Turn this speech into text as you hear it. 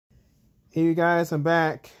Hey you guys, I'm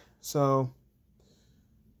back. So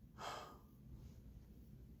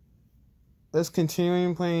let's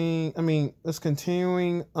continuing playing. Let's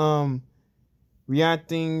continuing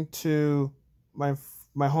reacting to my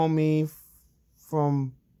homie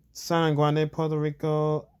from San Grande, Puerto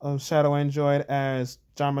Rico, of Shadow Android as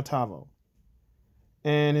John Matavo,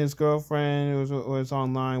 and his girlfriend was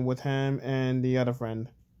online with him and the other friend.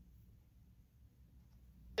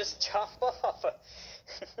 Just jump off.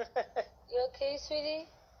 You okay, sweetie?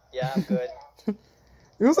 Yeah, I'm good.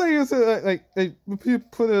 It was like you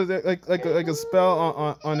put a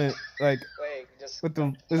spell on it, like Wait, just with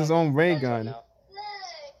his own ray gun. Now.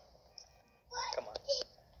 Come on.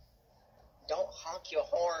 Don't honk your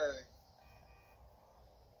horn.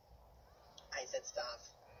 I said stop.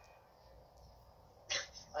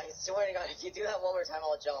 I swear to God, if you do that one more time,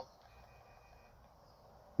 I'll jump.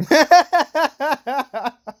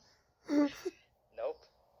 Nope.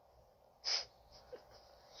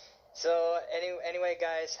 So anyway,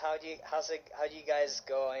 guys, how do you guys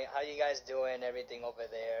going? How you guys doing? Everything over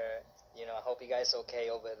there? You know, I hope you guys okay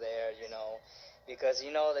over there. You know, because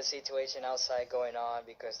you know the situation outside going on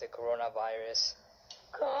because the coronavirus.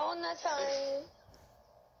 Corona time.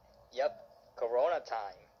 Yep, Corona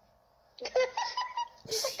time.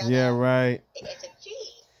 Yeah, right. It's a G.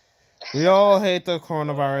 We all hate the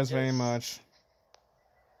coronavirus very much.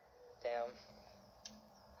 Damn.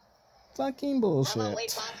 Fucking bullshit. I'm gonna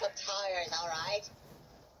wait for some tires, alright?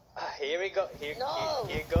 Here we go. Here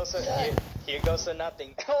goes to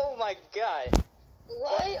nothing. Oh my God.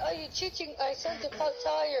 Why are you cheating? I sent to pop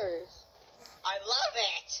tires. I love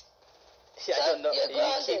it. Yeah, I don't know. You're You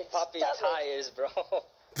grounded. keep popping Stop tires, bro.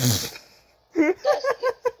 That's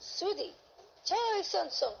sweetie. Tell my son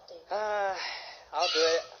something. I'll do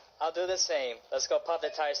it. I'll do the same. Let's go pop the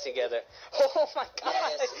tires together. Oh my God.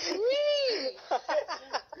 Yes.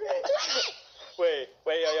 Wait,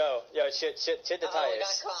 yo, shit the tires. Oh, we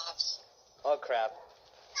got cops. Oh crap.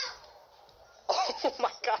 Oh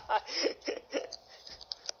my God.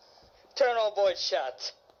 Turn on board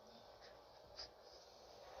shot.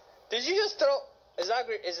 Did you just throw? Is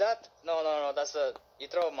that? No. That's you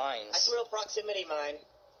throw mines. I threw a proximity mine.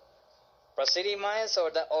 Proximity mines, or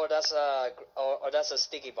that's a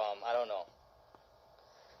sticky bomb. I don't know.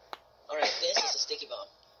 All right, this is a sticky bomb.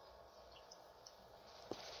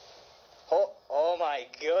 Oh my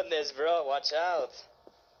goodness, bro! Watch out!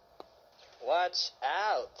 Watch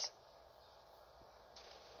out!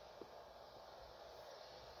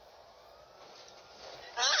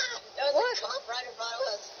 Ah! There was a cop right in front of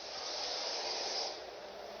us.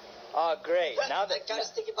 Oh great! Now I got a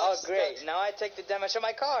sticky bomb oh great! stuck. Now I take the damage of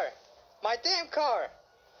my car. My damn car!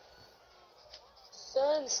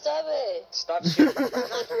 Son, stop it. Stop shooting! I'm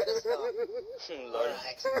not gonna stop. Lord.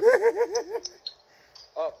 Alright.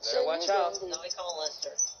 Oh, better Son, watch you're out! grounded. Now we call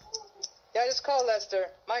Lester. Yeah, just call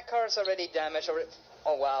Lester. My car's already damaged.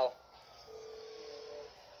 Oh wow.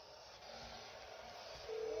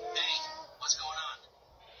 Hey, what's going on?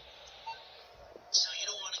 So you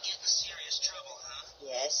don't want to get in serious trouble, huh?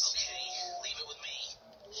 Yes. Okay, leave it with me.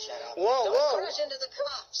 Shut up. Whoa, Don't whoa. crash into the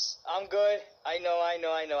cops. I'm good. I know. You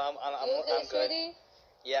okay, I'm good. sweetie?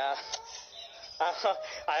 Yeah.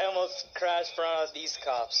 I almost crashed in front of these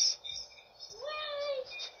cops.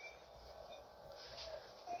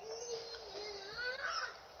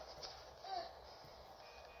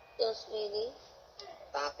 Yo, sweetie.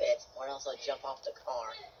 Stop it, or else I'll jump off the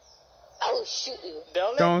car. I will shoot you.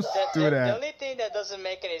 Don't do that. The only thing that doesn't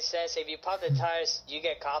make any sense, if you pop the tires, you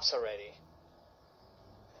get cops already.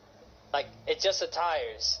 Like, it's just the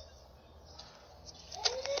tires.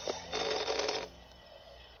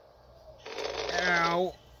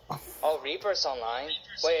 Ow. Oh, Reaper's online.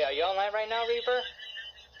 Wait, are you online right now, Reaper?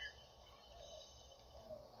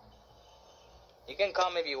 You can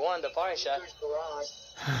come if you want, the fire shot. Here's garage.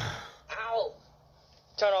 Ow!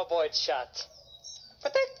 Turn void shot.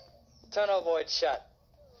 Turn void shot.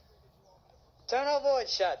 Turn void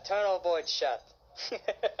shot. Turn void shot. Turn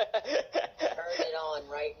it on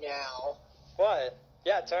right now. What?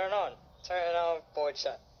 Yeah, turn on. Turn on void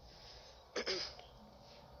shot.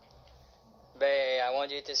 Bae, I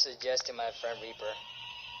want you to suggest to my friend Reaper.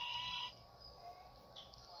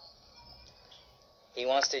 He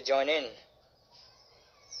wants to join in.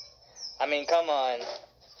 I mean, come on.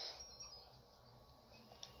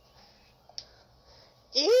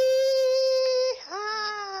 Yeehaw!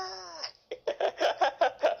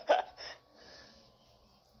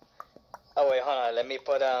 Oh wait, hold on. Let me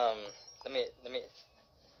put let me.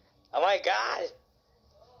 Oh my God!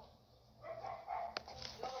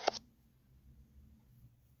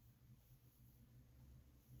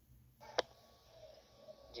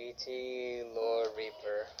 GT Lord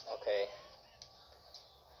Reaper. Okay.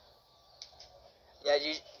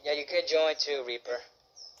 Yeah, you could join too, Reaper.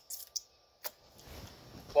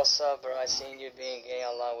 What's up, bro? I seen you being gay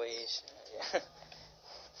on long ways. Yeah.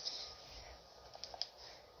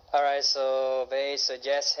 Alright, so they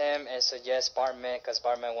suggest him and suggest Bartman because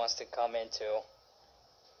Bartman wants to come in too.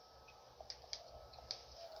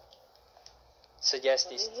 Suggest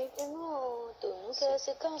these. Dije que no, tú no te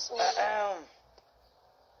haces caso.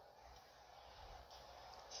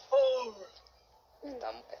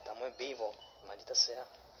 Estamos en vivo, maldita sea.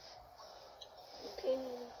 Okay.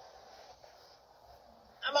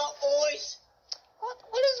 I'm out, boys.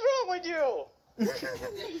 What is wrong with you?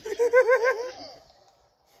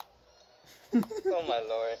 Oh my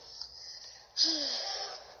lord.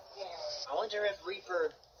 I wonder if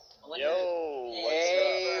Reaper. Yo,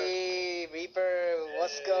 Hey, Reaper,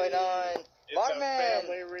 what's going on? It's Bartman! a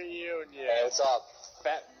family reunion. Hey, what's up?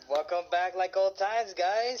 Welcome back like old times,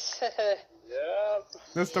 guys. Yep.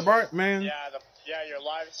 Mr. Bartman. Yeah, your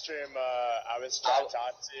live stream. I was trying to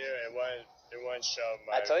talk to you. It wouldn't show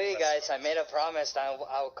my. I told you guys I made a promise that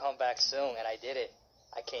I would come back soon, and I did it.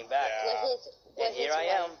 I came back. Yeah. And here I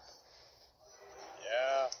am.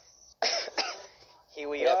 Yeah. Here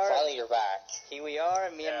we are. Finally, you're back. Here we are.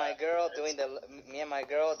 Me and my girl it's-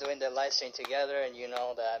 doing the live stream together, and you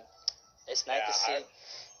know that it's nice to see.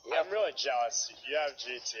 I'm really jealous. You have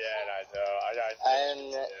GTA, and I know. I got. And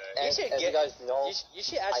You should as get- you guys know, You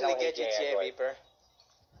should actually I get hate GTA, Android. Reaper.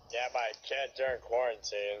 Yeah, but I can't during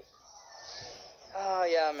quarantine. Oh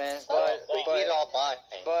yeah, man. we can get it all mine.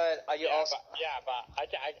 But are you also? But I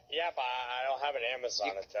don't have an Amazon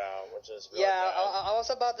account, which is really Yeah, bad. I was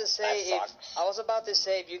about to say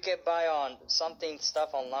That if you could buy on something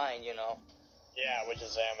stuff online, you know. Yeah, which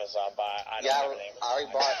is Amazon, but I don't Yeah, have an Amazon.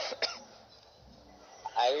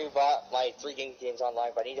 I already bought my 3 games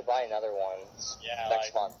online, but I need to buy another one Yeah,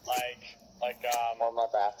 next month. One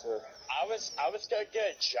month after. I was gonna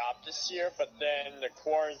get a job this year, but then the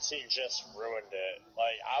quarantine just ruined it.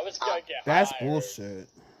 Like I was gonna get That's hired, bullshit.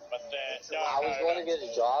 But then I was going to get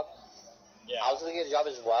a job. Yeah. I was going to get a job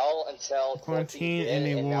as well until Quarantine hit, and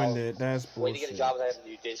they now ruined it. That's waiting to get a bullshit. job that I have to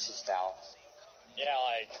do dishes now. Yeah,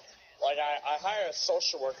 like I hired a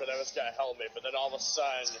social worker that was gonna help me, but then all of a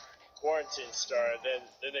sudden quarantine started.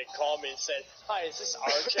 Then they called me and said, "Hi, is this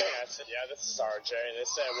RJ?" And I said, "Yeah, this is RJ." And they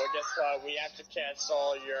said, "Well, guess what? We have to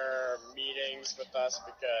cancel your meetings with us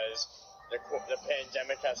because the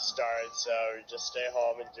pandemic has started. So you just stay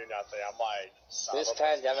home and do nothing." I'm like, "Son This of a-"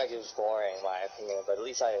 pandemic is boring, in my opinion, but at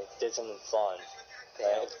least I did something fun.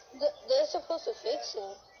 Right? They're supposed to fix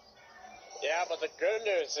it. Yeah, but the good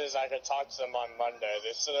news is I can talk to them on Monday.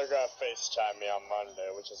 They said they're gonna FaceTime me on Monday,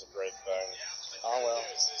 which is a great thing. Oh well.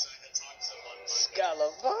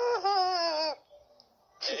 Scalava.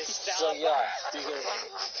 So yeah, you can.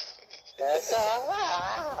 That's I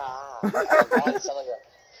sound like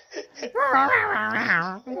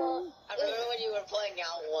Well, I remember when you were playing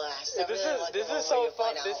Out West. This is so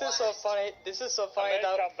fun. This is so funny. This is so funny I may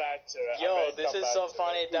that come back to it. yo, this is so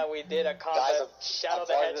funny that we did a contest. Shadow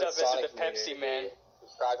the Hedgehog versus the Pepsi man.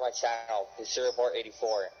 Subscribe to my channel. It's Report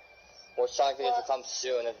 84. More Sonic videos will come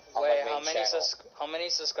soon on Wait, my main channel. how many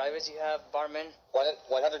subscribers you have, Bartman?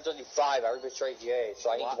 135. I already betrayed GA,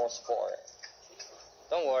 so I need more support.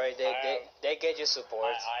 Don't worry, they get you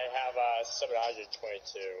support. I have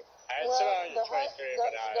 722. I had well 723,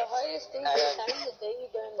 but now I the have hardest thing 700. is having the baby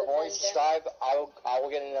during The the more you pandemic. subscribe, I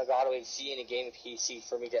will get an Elgato AC and a Game.P.C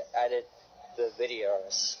for me to edit the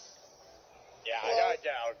videos. Yeah, I gotta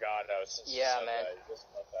get Elgato since you Yeah, said man. that. You just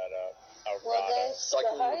put that up. Elgato. Well, guys, So I the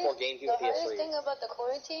can record hardest, GameCube the and PS3. hardest thing about the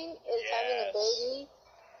quarantine is having a Yes. baby.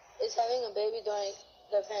 Is having a baby during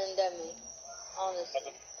the pandemic. Honestly.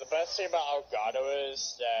 But the best thing about Elgato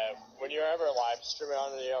is that when you're ever live streaming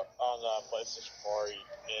on the PlayStation 4,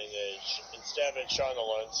 instead of it showing the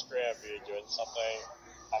load screen of you doing something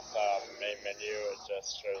off the main menu, it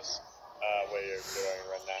just shows what you're doing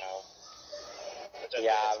right now. Which I think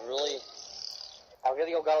Yeah, is- really. I'll get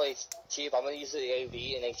the Elgato HT, but I'm gonna use the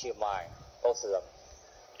AV and HT of mine. Both of them.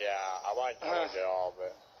 Yeah, I might get all of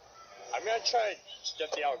it. I'm gonna try to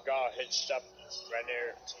get the Elgato hitched up right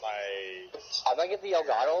near to my. I'm gonna get the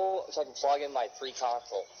Elgato so I can plug in my 3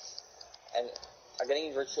 consoles. And I'm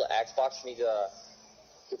getting a virtual Xbox for me to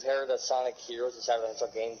compare the Sonic Heroes and Shadow the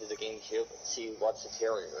Hedgehog game to the GameCube and see what's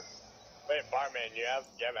superior. Wait, Barman, you have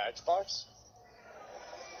an Xbox?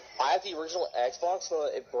 I have the original Xbox,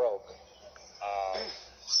 but it broke.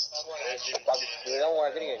 Did you, But you know what?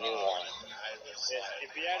 I'm getting a new one.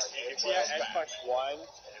 If you had Xbox One,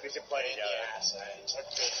 we could play together.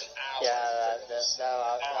 Yeah,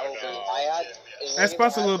 that would be. I had.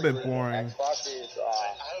 Xbox a little bit boring. Xbox is.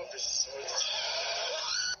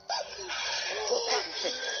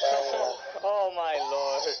 Oh my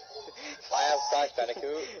lord. I have Crash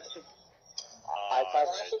Bandicoot.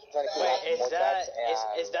 Wait,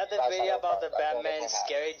 is that the video about the Batman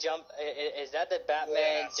scary jump? Is that the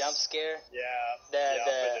Batman jump scare? Yeah.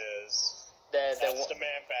 It is. That's the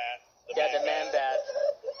man bat. The man bat.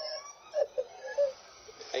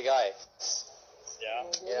 Hey guys.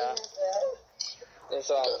 Yeah.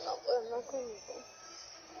 It's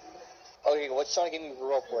okay, what Sonic game you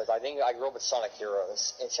grew up with? I think I grew up with Sonic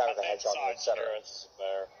Heroes and Shadow the Hedgehog, etc.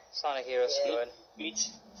 Sonic Heroes good. Me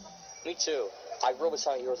too. I grew up with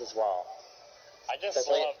Sonic Heroes as well. I just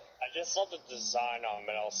love the design on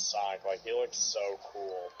Metal Sonic. Like, he looks so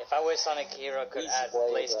cool. If I wish Sonic Hero could add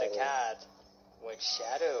Blaze the Cat with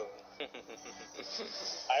Shadow.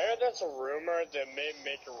 I heard there's a rumor that may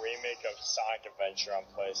make a remake of Sonic Adventure on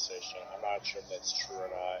PlayStation. I'm not sure if that's true or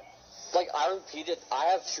not. Like, I repeated, I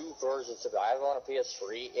have two versions of it. I have it on a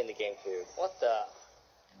PS3 in the GameCube. What the?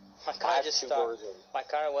 My car I have just two stopped. versions. My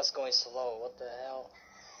car was going slow. What the hell?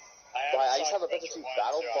 I just have Adventure 2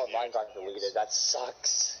 Battle, but mine got deleted. That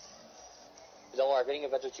sucks. Don't worry, I'm getting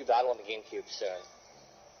Adventure 2 Battle on the GameCube soon.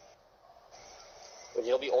 But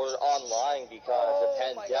it'll be ordered online because the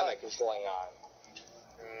pandemic is going on.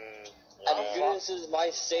 And the goodness is my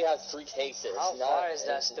state has 3 cases. How far is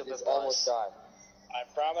that stupid It's bus? almost done. I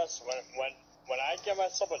promise when I get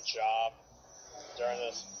myself a job during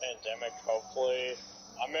this pandemic, hopefully,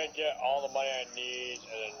 I'm gonna get all the money I need,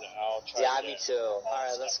 and then I'll try to get me too.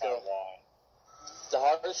 Alright, let's go. The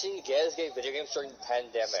hardest thing to get is getting video games during the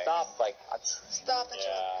pandemic. Stop. Like, Stop it.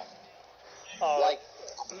 Yeah. Oh.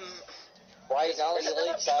 Right now, the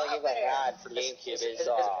only Sonic game I had for the GameCube is it's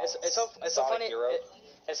so funny.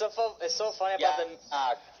 It's so funny about the.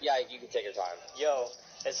 Yeah, you can take your time. Yo,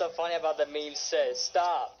 it's so funny about the meme says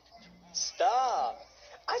stop.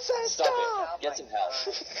 I said stop. Get some help.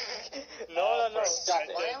 No. Stop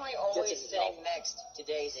it. Why am I always sitting next to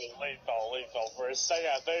Daisy? Lethal. For a second,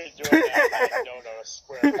 I thought you were doing that. No,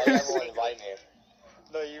 square. Everyone invite me.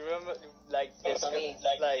 No, you remember like in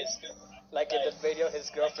the video, his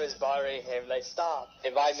girlfriend's bothering him. Like stop.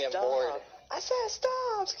 Invite me, I'm bored. I said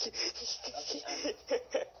stop.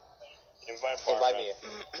 Invite me.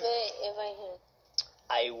 Hey, invite him.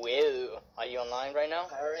 I will. Are you online right now?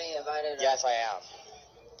 I already invited him. Yes, I am.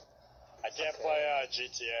 I can't play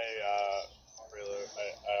GTA. Really,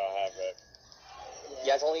 I don't have it.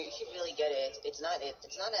 Yeah, it's only. You should really get it. It's not that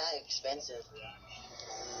expensive.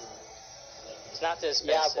 It's not this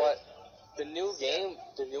Yeah, expensive. but the newer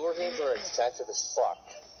games are expensive as fuck.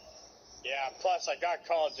 Yeah, plus I got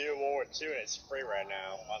Call of Duty World War II and it's free right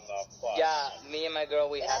now on the Plus. Yeah, me and my girl,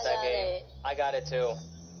 we had that game. I got it too.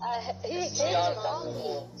 He hates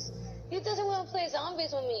zombies. He doesn't want to play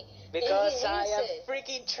zombies with me. Because He I hates am it.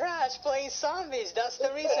 freaking trash playing zombies. That's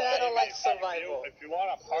the reason I don't like survival. If you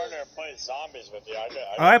want a partner to play zombies with you,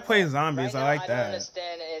 I play zombies. Right I now, like I don't that.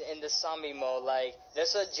 understand in the zombie mode. Like,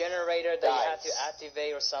 there's a generator that you have to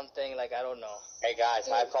activate or something. Like, I don't know. Hey guys,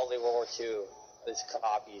 I have Call of Duty World War II. This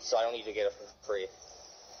copy, so I don't need to get it for free.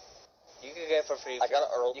 You can get it for free. I got it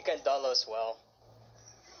early. You can download as well.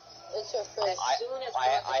 It's your first. I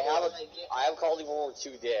have Call of Duty World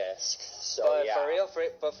War II disc, so But yeah. for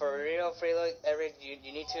real, Eric,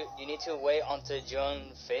 you need to wait until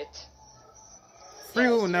June 5th. Free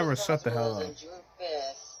will never shut the hell up. On June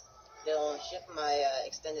 5th, they'll ship my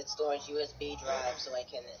extended storage USB drive so I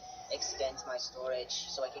can extend my storage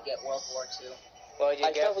so I can get World War II. Well, you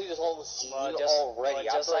I get. can't believe this whole scene already.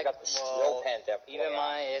 Just I like got the snow pandemic. even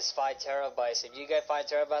mine is 5 terabytes. If you get 5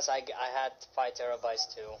 terabytes, I had 5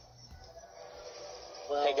 terabytes too.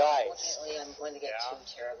 Well, Hey, guys. unfortunately, I'm going to get 2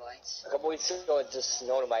 terabytes. A couple weeks ago, it just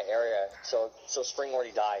snowed in my area, so spring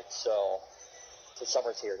already died. So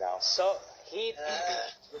summer's here now. So heat,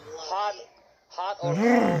 hot or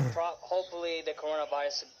cold. Hopefully, the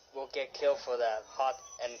coronavirus will get killed for that. Hot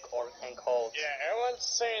and cold. Yeah, everyone's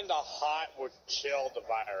saying the hot would kill the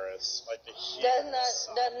virus, like the heat. That's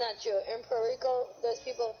not true. In Puerto Rico, there's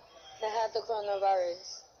people that had the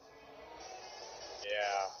coronavirus.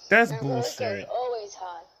 Yeah. That's And Puerto Rico bullshit. is always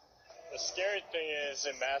hot. The scary thing is,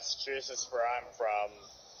 in Massachusetts, where I'm from,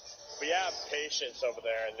 we have patients over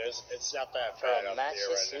there, and it's not that bad up here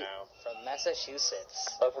right now. From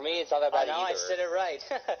Massachusetts. But for me, it's not that bad Now either. I said it right.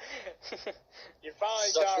 You finally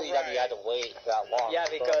Sucks got for it you that you right. had to wait that long. Yeah,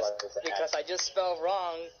 for because coronavirus to end. I just spelled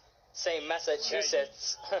wrong, saying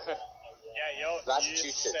Massachusetts. Yeah, you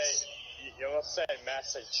Massachusetts. You almost said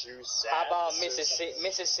Massachusetts. How about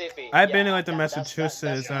Mississippi? I've been in like the that's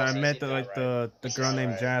Massachusetts. the I most met easy the thing, the girl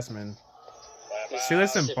named Right. Jasmine. What about She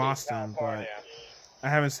lives in Mississippi, Boston, but California? I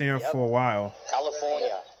haven't seen her Yep. for a while.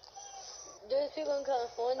 California. There's people in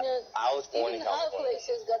California. I was born Even in our California.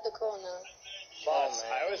 places got the corona. Oh, Plus,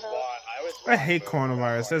 man. I always want. I hate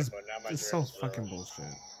coronavirus. That's but now my it's so dreams fucking ruined. bullshit.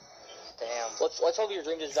 Damn. Let's hope your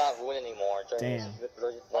dream does not ruin anymore Damn.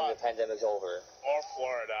 when the pandemic's over. Or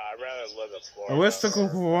Florida. I'd rather live in Florida. I wish the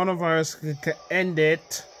coronavirus could end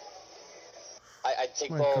it. I'd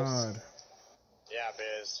take My both. God. Yeah,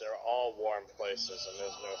 because they're all warm places and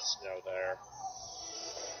there's no snow there.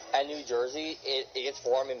 At New Jersey, it gets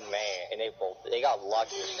warm in May, in April. They got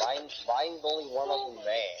lucky. Mine's only warm up in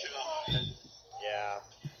May. Yeah.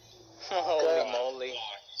 Holy moly.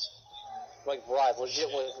 Like, bro, I legit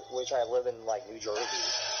wish I live in, like, New Jersey.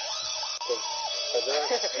 Cause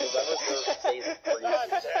November's their stays pretty. God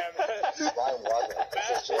damn it. Mine wasn't. That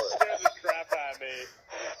It's just just scared the crap out of me.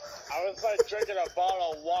 I was like drinking a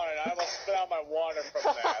bottle of water and I almost spit out my water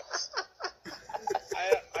from that.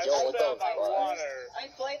 I Yo, what spit out the my fuck? water. I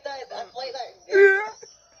played that game.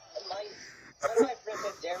 One of my friends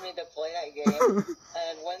had dared me to play that game,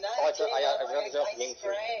 and when that Oh, game I I game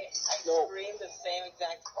screamed the same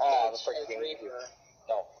exact Oh, the pitch freaking as game. Reaper.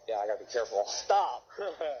 No, yeah, I gotta be careful. Stop.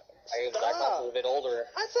 That console's a bit older.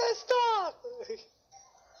 I said stop.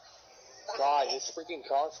 God, this freaking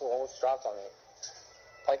console almost dropped on me.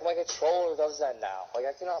 Like, my controller does that now. Like,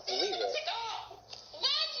 I cannot believe it.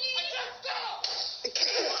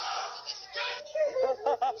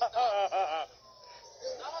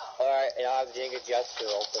 Alright, and I have Jenga Gesture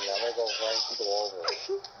open. I'm gonna go run people over.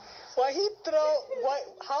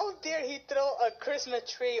 How dare he throw a Christmas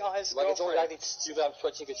tree on his My controller's girlfriend? acting stupid. I'm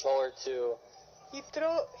switching controller to. He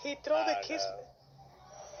throw the kiss.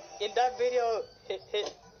 In that video,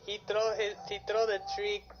 he throw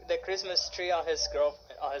the Christmas tree on his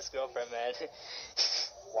girlfriend, man.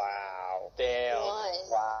 Wow. Damn. Why?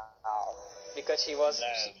 Wow.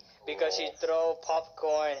 Because she throw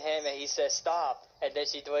popcorn at him and he said stop, and then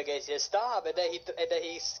she threw it again. He said stop, and then he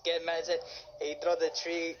get mad and said he throw the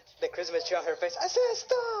Christmas tree on her face. I said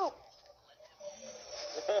stop.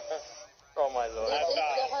 Oh my lord.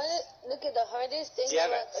 Look at the hardest thing Damn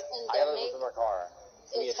about it. the I gotta pandemic go to my car.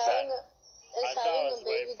 Give me a is sec. having I thought I a was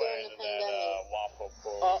way baby during playing the in that pandemic. waffle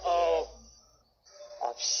pool. Uh-oh.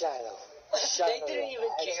 Oh, shut up. They didn't even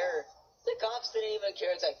care. The cops didn't even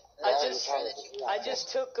care. It's like, I no, just- I'm sure that you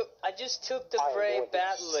I just took the prey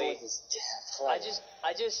badly. I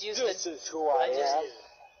just used This the is who I am.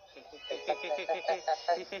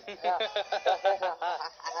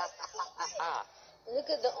 Look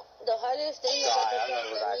at the hardest thing God, about the I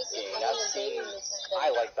remember that pandemic scene. is That having a baby scene, in the I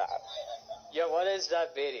pandemic. like that. Yo, what is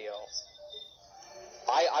that video?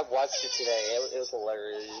 I watched it today. It was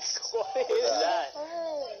hilarious. What is that?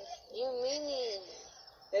 Hey, you meanie.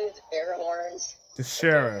 There's air horns. The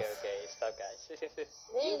sheriff. Okay, stop, guys.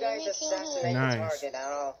 You guys assassinate Nice. the target.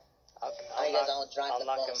 I I'll guess I'll drive I'll the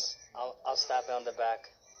knock him. bus. I'll stab him on the back.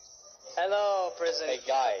 Hello, prison. Hey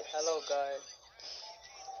guys. Hello, guys.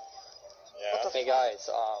 Yeah. Hey guys.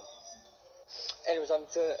 Anyways,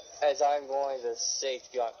 as I'm going to say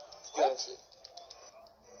to be honest.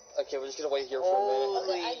 Okay, we're just gonna wait here for a minute.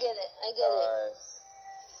 Okay, I get it.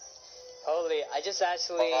 Holy, I just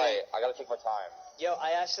actually. Alright, I gotta take my time. Yo,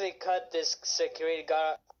 I actually cut this security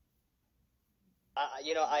guard.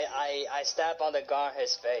 I stabbed on the guard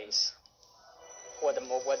his face with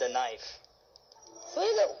the knife.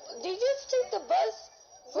 Did you take the bus?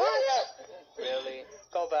 Really?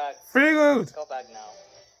 Go back. Free good. Go back now.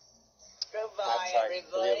 Goodbye, I'm sorry,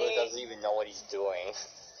 everybody. Frida doesn't even know what he's doing.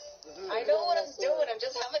 I know what I'm doing. I'm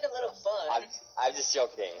just having a little fun. I'm just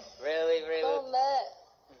joking. Really? Come back.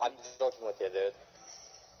 I'm joking with you, dude.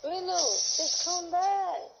 Bruno, just come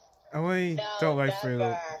back. I don't like free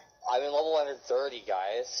never. loot. I'm in level 130,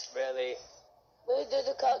 guys. Really? Wait, there's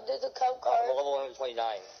a cop I'm car. level 129.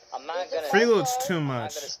 I'm not gonna. Free loot's too I'm not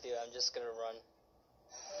much. gonna steal. I'm just gonna run.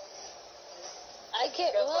 I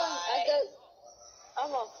can't run. Goodbye.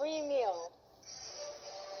 I'm a free meal.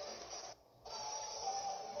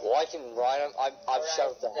 Well, I can run. I'm Alright, shot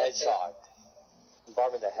with the that's it. headshot. I'm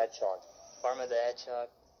barbing the headshot. Farmer the Hedgehog.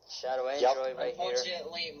 Shadow Yep. Android right here.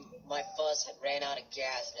 Unfortunately, my bus had ran out of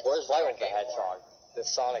gas. and Where's it's Vital the dark anymore. Hedgehog? The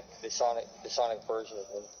Sonic version of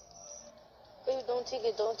him. Baby, don't take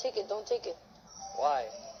it. Why?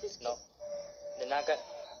 No. They're not gonna.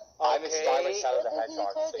 I'm inspired by Okay. Shadow the This is your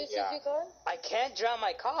Hedgehog, car? so This is yeah. your car? I can't drive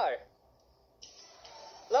my car.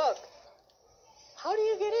 Look. How do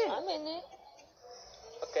you get in? I'm in it.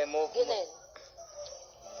 Okay, move. Get in.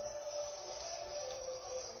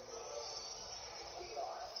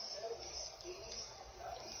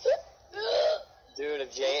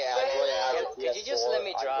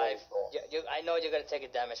 I know you're gonna take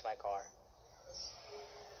it damage my car.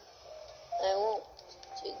 I won't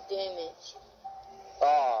take damage.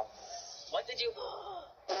 Oh. What did you?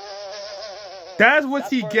 That's what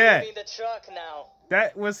That's he for get. leaving the truck now.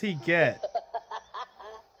 That was he get.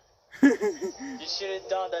 You should have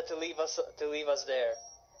done that to leave us there.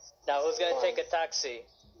 Now who's gonna take a taxi?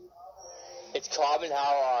 It's common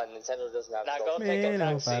how Nintendo doesn't have Now so go take a Middle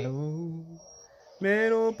taxi. battle.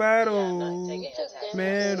 Middle Yeah, I'm not battle. taking a taxi.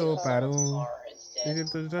 Middle Someone's battle. car instead. You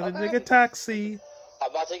get to take a taxi.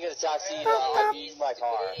 I'm not taking a taxi. These I'm using my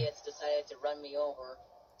car. idiots decided to run me over.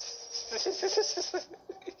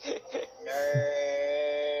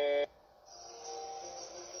 Nerd.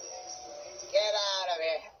 Get out of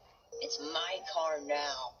here. It's my car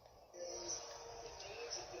now.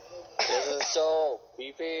 This is so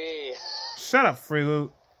beefy. Shut up, Free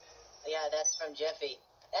Loot. Yeah, that's from Jeffy.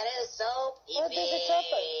 That is so What did the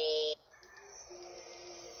chopper?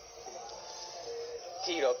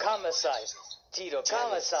 Tito Kamasai. Tito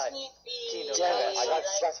Kamasai. Tito Damn it, I Kamasai. got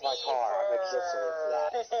stuck in my car. I'm exhausted for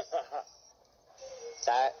that.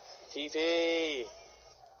 That PP.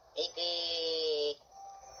 Beepy.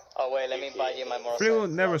 Oh wait, let me buy you my Free motorcycle. Loot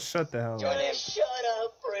never shut the hell Join up. in. Shut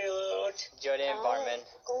up, Prelude. Join in, barman.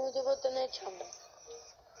 ¿Cómo te va a tener chamba?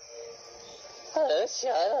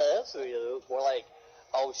 Shut up, Free-Loop. More like,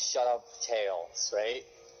 oh, shut up, Tails, right?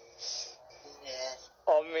 Yeah.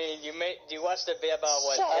 Oh, you watched the video about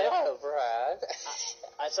when Shut Tail, up, Brad.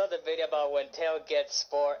 I saw the video about when Tail gets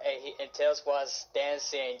sport and Tails was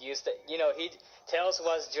dancing. Tails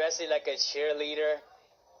was dressing like a cheerleader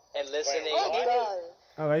and listening. Oh, God.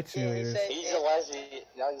 I like He cheerleaders. said- He's a lesbian.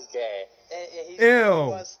 Now he's gay. and he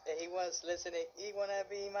Ew. he was listening. He wanna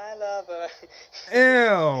be my lover. Ew.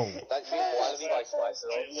 That you want to be like Spice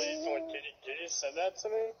Girls. Can you send that to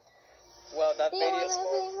me? Well, that You video.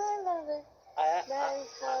 wanna be my lover? That's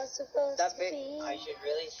how it's supposed that to bit- be. I should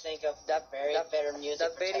really think of That- very that- better music.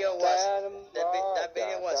 that for video technical- was that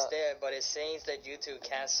video was there, but it seems that YouTube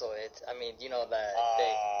canceled it. I mean, you know that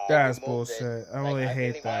they That's removed it. bullshit. I Like, really I hate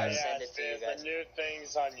really wanna that. send it to you the guys. new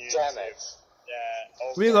things on YouTube. Damn it.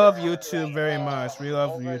 Yeah. We love YouTube very much. We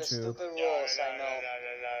love Over the YouTube. stupid rules, No, I know.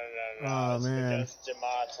 Oh, It's man. because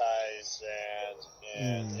demonetized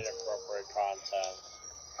and inappropriate content.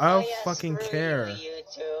 I don't Oh, yeah, fucking screw care. you,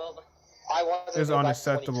 YouTube. I want to It's go back to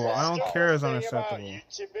unacceptable. 2012. I don't The care. It's thing about unacceptable.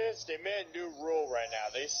 YouTube is they made a new rule right now.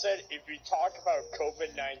 They said if you talk about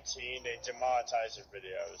COVID-19, they demonetize your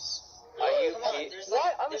videos. Are you? Come on, you- there's What?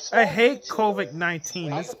 like, I'm there's I small hate YouTube. COVID-19.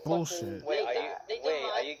 That's I'm a bullshit. Wait, are you? They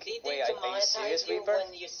Are you serious, you Reaper?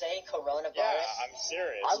 when you say coronavirus? Yeah, I'm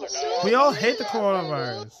serious. I'm They're serious. not- We all hate the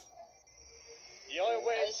coronavirus. The only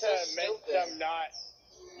way That's to so make stupid. them not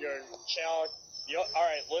your channel.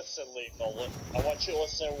 Alright, listen, Lethal. I want you to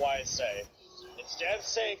listen to what I say. Instead of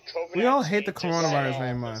saying COVID-19, We all hate the just say, coronavirus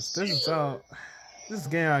very much. This is all. This is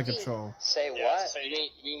getting out of control. Say Yeah, what? say You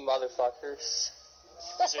mean motherfuckers?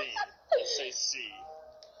 C. Just say C.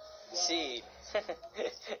 Seed.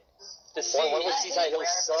 The What was seed. he saying? He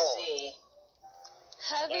was so. See,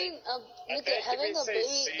 Having a think having if a we say baby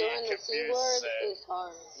C, during the it C confuse word it. is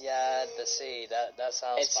hard. Yeah, the seed. That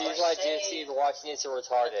sounds. And she's fine. like, JC watching it, so the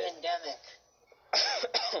retarded. pandemic.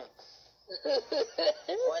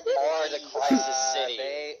 Or the crisis city.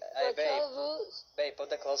 Babe, put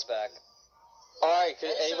the clothes back. Alright, could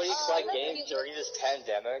anybody play let's games get- during this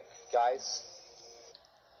pandemic, guys?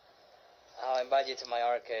 I'll invite you to my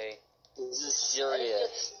arcade. This is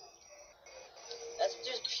serious. That's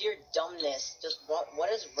just pure dumbness. Just what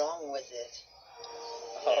is wrong with it?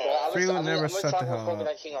 Well, Free will never I'm gonna shut talk the about hell up.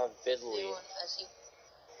 COVID-19 on Vidly. I see.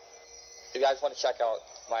 If you guys want to check out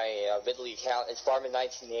my Vidly account, it's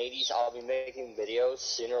Barman1980s. I'll be making videos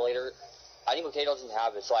sooner or later. I think Potato doesn't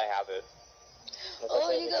have it, so I have it.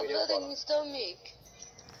 Oh, you got blood in your stomach.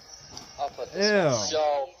 I'll put this. Ew.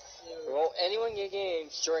 So, will anyone get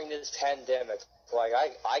games during this pandemic? Like,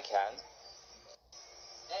 I can.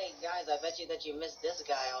 Hey guys, I bet you that you missed this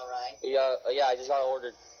guy, all right? Yeah, I just got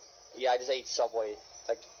ordered. Yeah, I just ate Subway.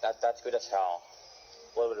 Like, that's good as hell.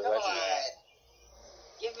 A little bit of Come veggie. on,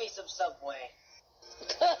 give me some Subway.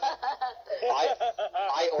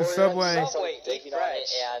 I ordered Subway. some bacon on it,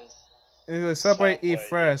 and It's a Subway Eat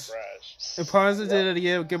Fresh. Fresh. If Pons did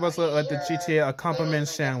it, give us like the GTA a compliment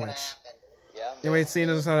sandwich. Yeah. You might see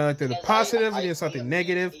there's something like the positive, and there's something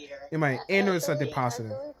negative. You might end with something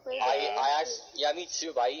positive. I actually, yeah, me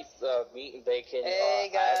too. But I eat meat and bacon. Hey,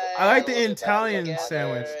 guys. I like the a little bit of Italian veggie on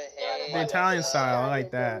sandwich. there. Hey, The Italian style, I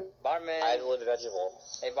like that. Barman. I had a little bit of vegetable.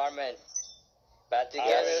 Hey, barman. Back I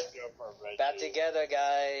together. always go for veggie. Back together,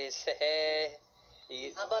 guys. Hey.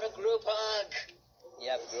 How about a group hug?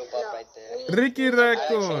 Yep, group up right there. Ricky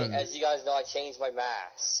Raccoon. As you guys know, I changed my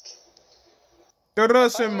mask. The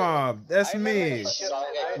Russian Mob. That's me.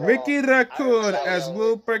 Ricky Raccoon as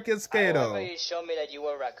Will Perkins I remember Kato. you showed me that you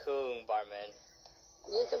were Raccoon, Barman.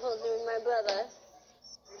 You're supposed to be my brother.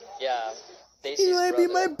 Yeah. He might be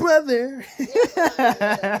my brother.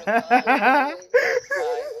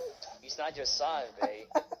 He's not your son, babe.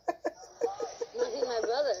 No, he's my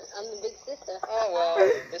brother. I'm the big sister. Oh, well,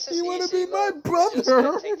 this is You want to easy, be my look. brother? Just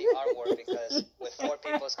gonna take the artwork because with 4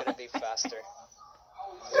 people it's gonna be faster.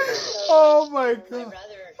 Oh my My god. brother.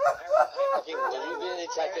 Okay, when you've been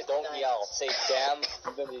detected, don't yell. Say, damn,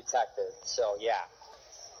 you've been detected. So, yeah.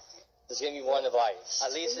 There's gonna be one device.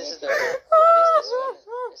 At least this is the. At least this one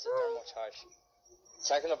is a thermal charge.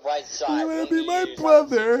 Check on the bright side. You We wanna don't be need my to use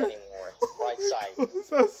brother? anymore. Bright side.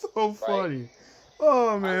 That's so funny.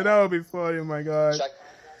 Oh man, that would be funny. Oh my god. Check.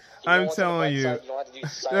 I'm telling you,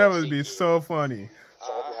 that would be so funny.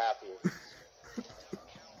 So I hope you're happy.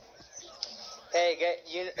 Hey,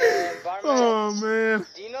 Barman. Oh man.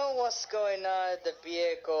 Do you know what's going on at the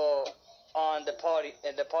vehicle on the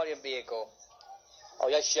podium vehicle? Oh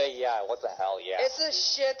yeah, shit, yeah. What the hell, yeah. It's a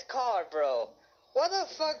shit car, bro. What the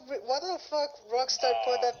fuck Rockstar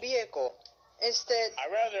put that vehicle? Instead,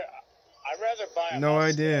 I'd rather buy a No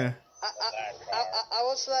Mustang. idea.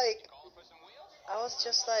 I was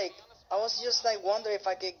just like wondering if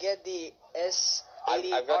I could get the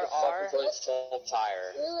S80 I've got the fucking RR. first full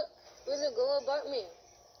tire. Really go about me.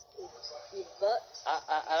 You butt.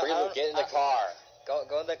 Freeman, get in the car.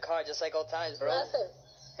 Go in the car just like old times, bro. Nothing.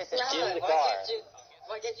 Get in the Why car.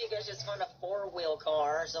 Why can't you guys just find a 4-wheel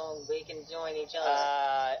car so we can join each other?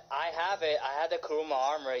 I have it. I have the Kuruma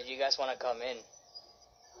armor. You guys want to come in?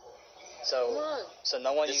 Come on. So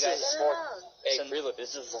no one This you guys. is a sport. Hey, So- Freeman,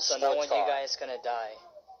 this is a So sports no one car. you guys gonna die.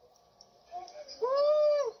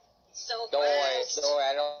 Woo! So Don't worry, fast.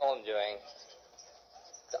 I know what I'm doing.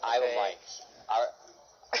 I have a Okay. mic.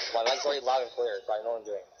 My mic's already loud and clear, so I know what I'm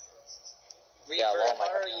doing. Reaper, Yeah, well, if I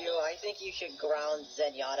were you, I think you should ground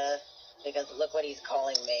Zenyatta, because look what he's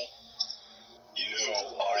calling me. You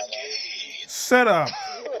are gay. Shut up.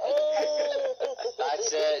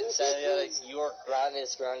 That's it. So, you are grounded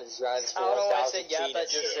for I don't know why I 1,000 said feet. Yata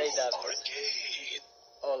just say that. Are gay.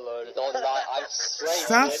 Oh lord. No, not. I'm straight.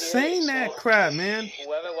 Stop idiot. saying that crap, man.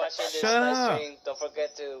 Whoever watching this Shut live up. stream, don't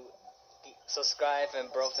forget to subscribe and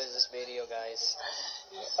brofist this video, guys.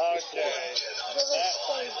 Okay. That was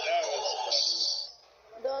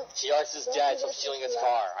Don't. TRX is dead, so I'm stealing his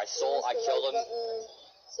car. I killed him.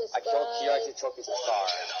 I killed TRX and took his car.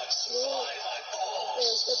 And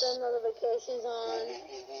put the notifications on.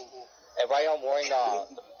 And right now I'm wearing the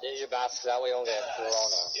ninja mask, so that way I don't get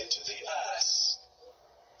corona. Into the ass.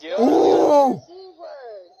 You know, Ooh. C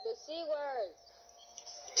word. The C word.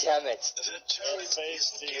 Damn it. The turret is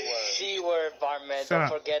gay. C-word, Barman, Shut don't up.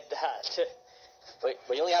 forget that. But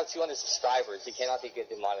you only have 200 subscribers. You cannot get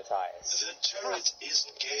demonetized. The turret is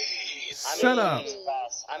gay. Shut up.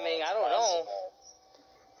 I mean, I don't know.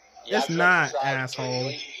 You It's have to not, subscribe.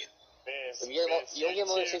 asshole. You don't get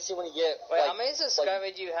more than 60 when you get. Wait, like, how many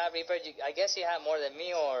subscribers do you have, Reaper? I guess you have more than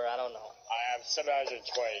me, or I don't know. I have 723. I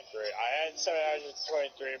had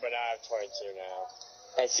 723, but I have 22 now.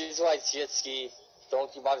 And since like jet ski, don't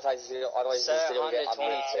demonetize this video, otherwise this video will get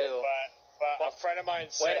 722. unmuted. But a friend of mine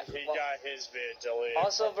said Wait, he got his video deleted.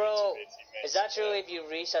 Also, from bro, his video. is that true? If you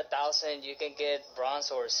reach 1,000, you can get bronze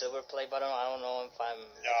or silver play button. I don't know if I'm.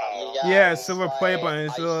 No. Yeah, it's silver like- play button.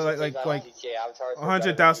 It's I used to like- take that like- on GTA Avatar, so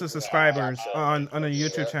 100,000 that- subscribers Yeah. on a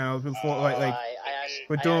YouTube channel before like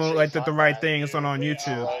we're I doing actually like the thought right that. things on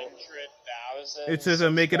YouTube. 100,000 It's just to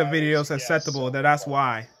make it a videos subscribers, acceptable. yes, That's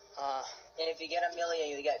why. And if you get a million,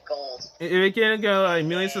 you get gold. If you can get like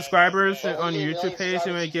million subscribers But on when your you get YouTube page,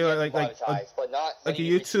 you might get like demonetized, but not like a when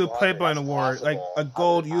you get YouTube play 200, button that's award, like possible. a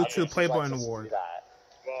gold Other YouTube play button subscribers award. do that.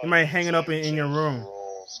 Well, You might hang it up in your room.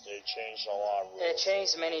 Rules. They changed a lot of rules. It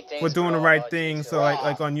changed many things. We're doing the bro, right about thing, YouTube. so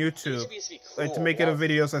like on YouTube, YouTube used to be like to cool. make it a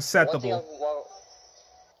videos acceptable.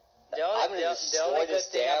 The I'm only, gonna the destroy only good this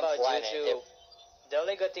thing damn about planet. YouTube, the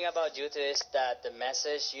only good thing about YouTube is that the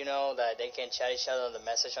message, you know, that they can chat each other on the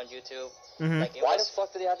message on YouTube. Mhm. Like it Why the was,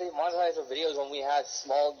 fuck did they have to demonetize our videos when we had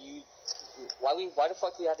small Why the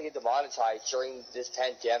fuck do we have to get demonetized during this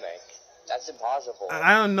pandemic? That's impossible.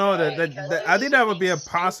 I don't know that, Because that they're I think that would be stupid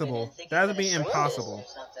impossible. and thinking That would that be it's impossible. or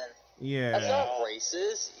something. That's Yeah. not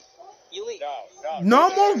racist. You No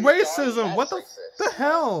more That's racism. What the racist.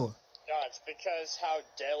 hell? No, it's because how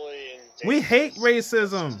deadly and We hate dangerous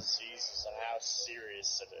racism. diseases and how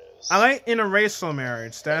serious it is. I like interracial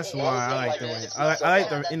marriage. That's why I like doing it. I like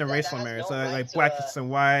the interracial marriage. I like blacks and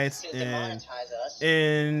whites To and demonetize us.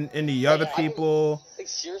 in the other people. Like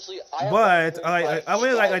seriously, But I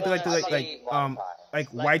really like Like,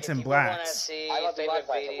 whites if and people want to blacks. see I love the favorite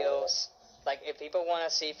Wi-Fi videos, like if people want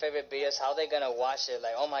to see favorite videos, how they gonna watch it?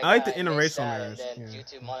 Like, oh my I god, like the I missed interracial that, and mirrors. then Yeah.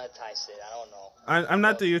 YouTube monetized it. I don't know. I'm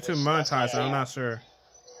not the YouTube Which that's monetized. kinda- I'm not sure.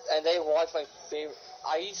 And they watch my favorite.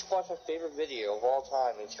 I used to watch my favorite video of all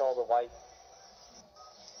time. It's called the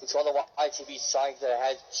YTV Sonic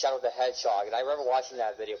the Shadow the Hedgehog, and I remember watching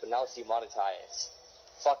that video, but now it's demonetized.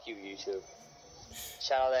 Fuck you, YouTube.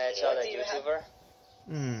 Shadow the Hedgehog, the do you have? YouTuber.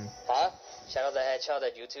 Huh? Shadow the Hedgehog, the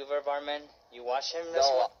YouTuber, Barman. You watch him? As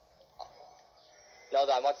No. well? No,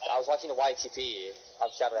 I was watching the YTP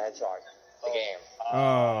of Shadow the Hedgehog, the game.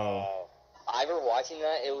 Oh. I remember watching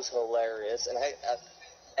that. It was hilarious, and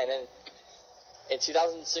then in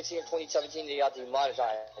 2016 or 2017 they got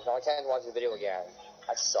demonetized. Now I can't watch the video again.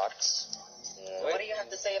 That sucks. What do you have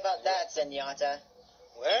to say about that, Zenyatta?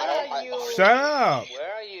 Where are you? Shut up!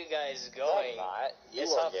 Where are you guys No, going? I'm not. You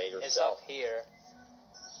It's are up. gay It's yourself. up here.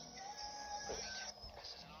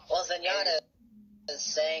 Well, Zenyatta is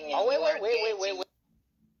saying. Oh wait, you are wait.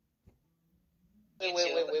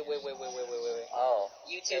 Oh,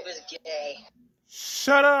 YouTube is gay.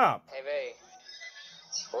 Shut up! Hey, babe.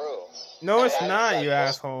 true. No, it's Hey, not, hey, you hey.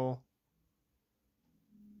 asshole.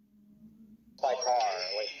 My car.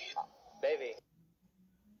 Wait. Baby.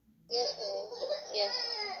 Yes, yes.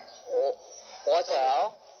 Oh, what the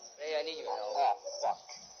hell? Hey, I need your help. Oh, fuck.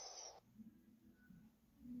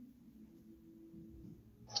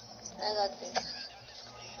 I got this.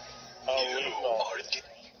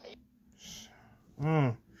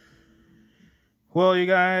 Well, you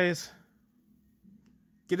guys,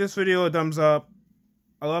 give this video a thumbs up.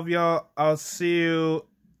 I love y'all. I'll see you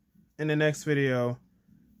in the next video.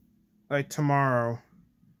 Like tomorrow.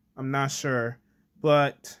 I'm not sure.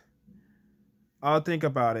 But I'll think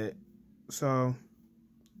about it. So,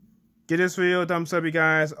 give this video a thumbs up, you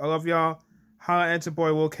guys. I love y'all. Holla at your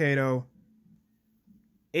boy Will Cato.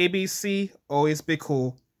 ABC, always be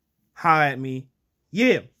cool. Holla at me.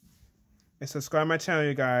 Yeah. And subscribe my channel,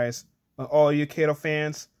 you guys. All you Cato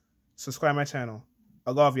fans, subscribe my channel.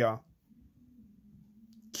 I love y'all.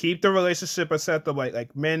 Keep the relationship acceptable,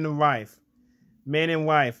 like man and wife. Man and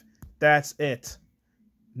wife. That's it.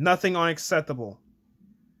 Nothing unacceptable.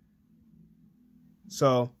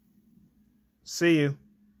 So, see you.